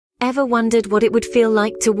ever wondered what it would feel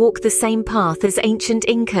like to walk the same path as ancient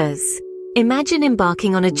Incas? Imagine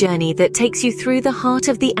embarking on a journey that takes you through the heart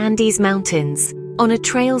of the Andes Mountains, on a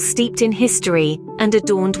trail steeped in history and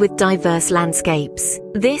adorned with diverse landscapes.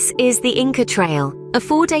 This is the Inca Trail, a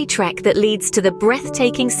 4-day trek that leads to the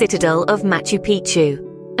breathtaking citadel of Machu Picchu.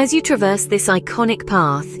 As you traverse this iconic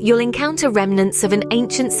path, you'll encounter remnants of an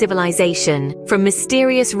ancient civilization, from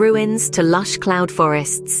mysterious ruins to lush cloud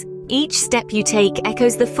forests. Each step you take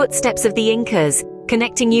echoes the footsteps of the Incas,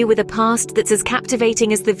 connecting you with a past that's as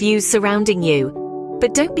captivating as the views surrounding you.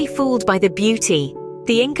 But don't be fooled by the beauty.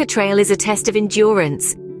 The Inca Trail is a test of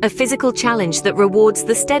endurance, a physical challenge that rewards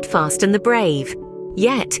the steadfast and the brave.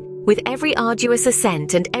 Yet, with every arduous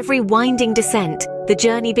ascent and every winding descent, the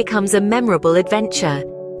journey becomes a memorable adventure,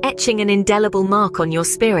 etching an indelible mark on your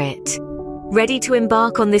spirit. Ready to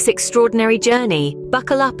embark on this extraordinary journey?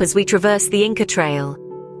 Buckle up as we traverse the Inca Trail.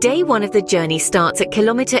 Day 1 of the journey starts at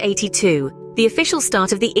kilometer 82, the official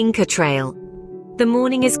start of the Inca Trail. The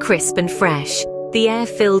morning is crisp and fresh, the air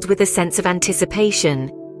filled with a sense of anticipation.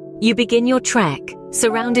 You begin your trek,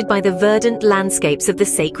 surrounded by the verdant landscapes of the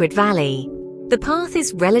Sacred Valley. The path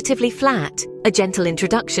is relatively flat, a gentle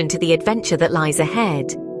introduction to the adventure that lies ahead.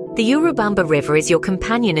 The Urubamba River is your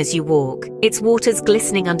companion as you walk, its waters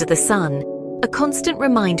glistening under the sun, a constant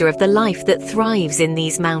reminder of the life that thrives in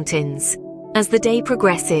these mountains. As the day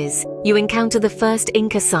progresses, you encounter the first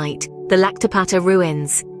Inca site, the Lactapata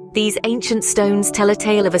ruins. These ancient stones tell a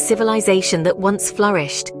tale of a civilization that once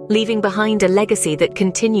flourished, leaving behind a legacy that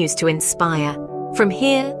continues to inspire. From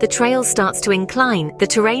here, the trail starts to incline, the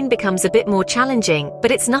terrain becomes a bit more challenging,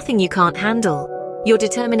 but it's nothing you can't handle. Your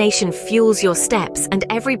determination fuels your steps, and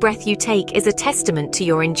every breath you take is a testament to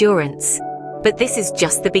your endurance. But this is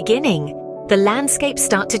just the beginning. The landscapes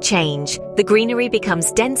start to change, the greenery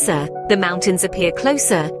becomes denser, the mountains appear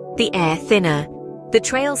closer, the air thinner. The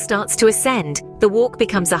trail starts to ascend, the walk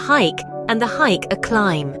becomes a hike, and the hike a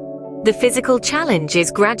climb. The physical challenge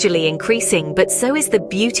is gradually increasing, but so is the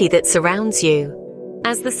beauty that surrounds you.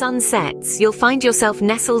 As the sun sets, you'll find yourself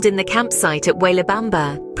nestled in the campsite at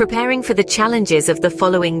Huelabamba, preparing for the challenges of the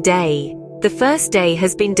following day. The first day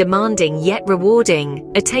has been demanding yet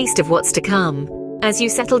rewarding, a taste of what's to come. As you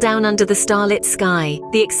settle down under the starlit sky,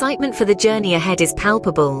 the excitement for the journey ahead is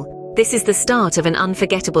palpable. This is the start of an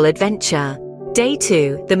unforgettable adventure. Day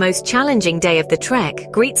 2, the most challenging day of the trek,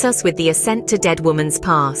 greets us with the ascent to Dead Woman's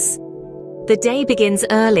Pass. The day begins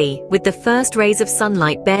early, with the first rays of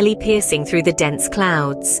sunlight barely piercing through the dense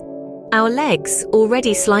clouds. Our legs,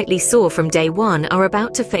 already slightly sore from day 1, are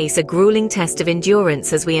about to face a grueling test of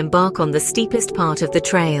endurance as we embark on the steepest part of the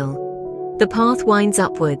trail. The path winds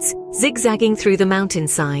upwards, zigzagging through the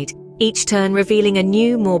mountainside, each turn revealing a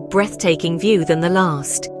new, more breathtaking view than the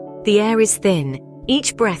last. The air is thin,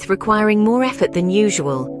 each breath requiring more effort than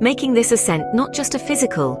usual, making this ascent not just a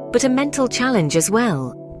physical, but a mental challenge as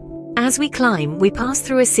well. As we climb, we pass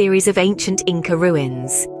through a series of ancient Inca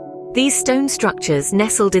ruins. These stone structures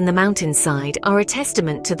nestled in the mountainside are a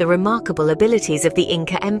testament to the remarkable abilities of the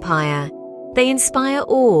Inca Empire. They inspire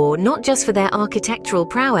awe not just for their architectural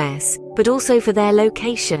prowess, but also for their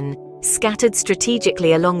location, scattered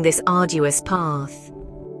strategically along this arduous path.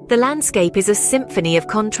 The landscape is a symphony of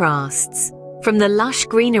contrasts. From the lush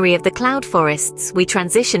greenery of the cloud forests, we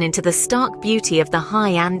transition into the stark beauty of the high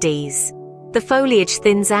Andes. The foliage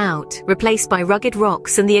thins out, replaced by rugged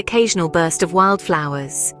rocks and the occasional burst of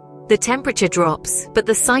wildflowers. The temperature drops, but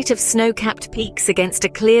the sight of snow-capped peaks against a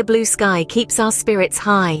clear blue sky keeps our spirits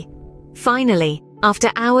high. Finally,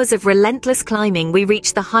 after hours of relentless climbing, we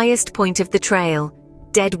reach the highest point of the trail,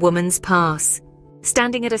 Dead Woman's Pass.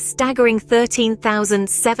 Standing at a staggering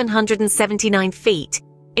 13,779 feet,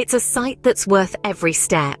 it's a sight that's worth every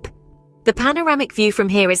step. The panoramic view from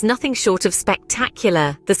here is nothing short of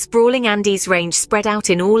spectacular, the sprawling Andes range spread out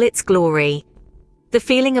in all its glory. The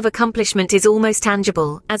feeling of accomplishment is almost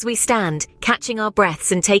tangible as we stand, catching our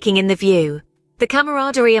breaths and taking in the view. The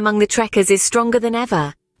camaraderie among the trekkers is stronger than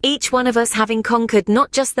ever, each one of us having conquered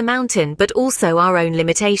not just the mountain but also our own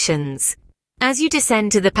limitations. As you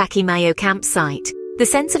descend to the Paquimayo campsite, the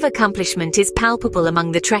sense of accomplishment is palpable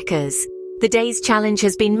among the trekkers. The day's challenge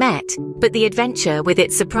has been met, but the adventure with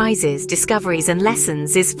its surprises, discoveries and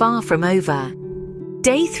lessons is far from over.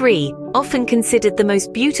 Day 3, often considered the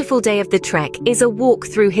most beautiful day of the trek, is a walk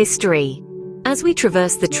through history. As we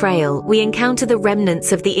traverse the trail, we encounter the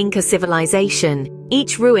remnants of the Inca civilization,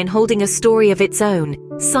 each ruin holding a story of its own,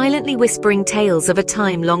 silently whispering tales of a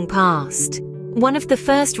time long past. One of the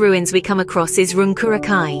first ruins we come across is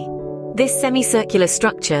Runcuracay. This semicircular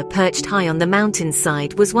structure, perched high on the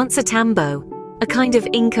mountainside, was once a tambo, a kind of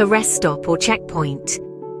Inca rest stop or checkpoint.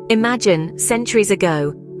 Imagine, centuries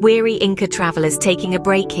ago, weary Inca travelers taking a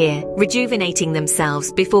break here, rejuvenating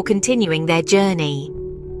themselves before continuing their journey.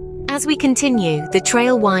 As we continue, the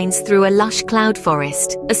trail winds through a lush cloud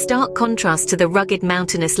forest, a stark contrast to the rugged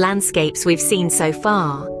mountainous landscapes we've seen so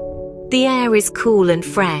far. The air is cool and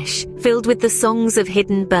fresh, filled with the songs of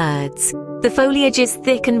hidden birds. The foliage is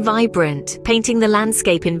thick and vibrant, painting the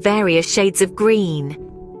landscape in various shades of green.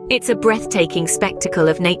 It's a breathtaking spectacle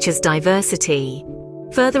of nature's diversity.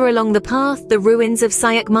 Further along the path, the ruins of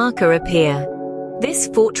Sayakmaka appear. This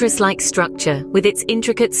fortress-like structure, with its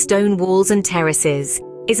intricate stone walls and terraces,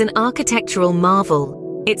 is an architectural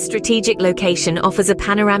marvel. Its strategic location offers a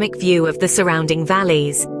panoramic view of the surrounding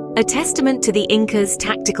valleys, a testament to the Incas'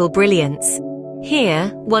 tactical brilliance. Here,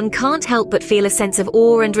 one can't help but feel a sense of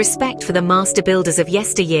awe and respect for the master builders of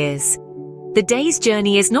yesteryears. The day's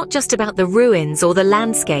journey is not just about the ruins or the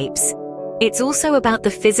landscapes. It's also about the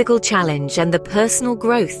physical challenge and the personal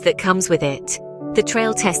growth that comes with it. The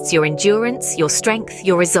trail tests your endurance, your strength,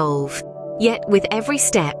 your resolve. Yet, with every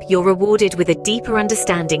step, you're rewarded with a deeper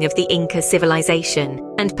understanding of the Inca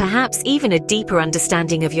civilization, and perhaps even a deeper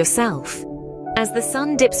understanding of yourself. As the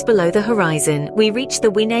sun dips below the horizon, we reach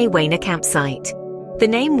the Wiñay Wayna campsite. The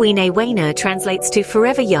name Wiñay Wayna translates to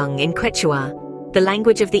forever young in Quechua, the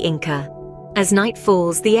language of the Inca. As night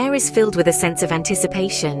falls, the air is filled with a sense of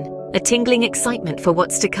anticipation, a tingling excitement for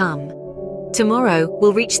what's to come. Tomorrow,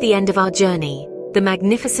 we'll reach the end of our journey, the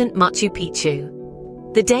magnificent Machu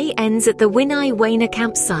Picchu. The day ends at the Wiñay Wayna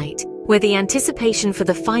campsite, where the anticipation for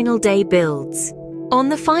the final day builds. On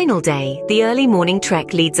the final day, the early morning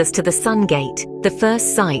trek leads us to the Sun Gate, the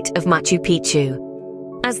first site of Machu Picchu.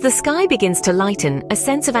 As the sky begins to lighten, a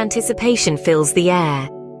sense of anticipation fills the air.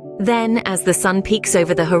 Then, as the sun peaks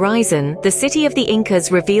over the horizon, the city of the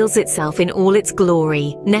Incas reveals itself in all its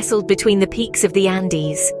glory, nestled between the peaks of the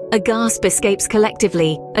Andes. A gasp escapes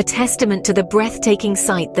collectively, a testament to the breathtaking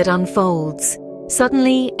sight that unfolds.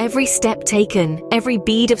 Suddenly, every step taken, every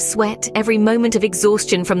bead of sweat, every moment of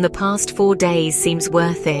exhaustion from the past 4 days seems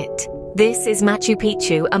worth it. This is Machu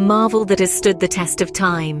Picchu, a marvel that has stood the test of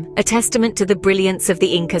time, a testament to the brilliance of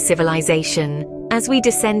the Inca civilization. As we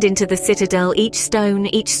descend into the citadel, each stone,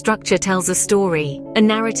 each structure tells a story, a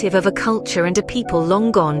narrative of a culture and a people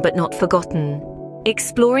long gone but not forgotten.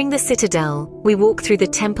 Exploring the citadel, we walk through the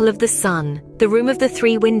Temple of the Sun, the Room of the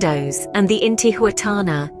Three Windows, and the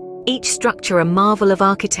Intihuatana, each structure a marvel of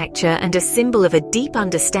architecture and a symbol of a deep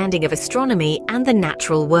understanding of astronomy and the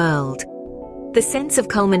natural world. The sense of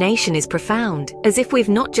culmination is profound, as if we've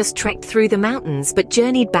not just trekked through the mountains but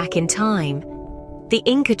journeyed back in time. The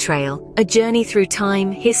Inca Trail, a journey through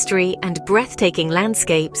time, history, and breathtaking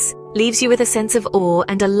landscapes, leaves you with a sense of awe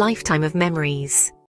and a lifetime of memories.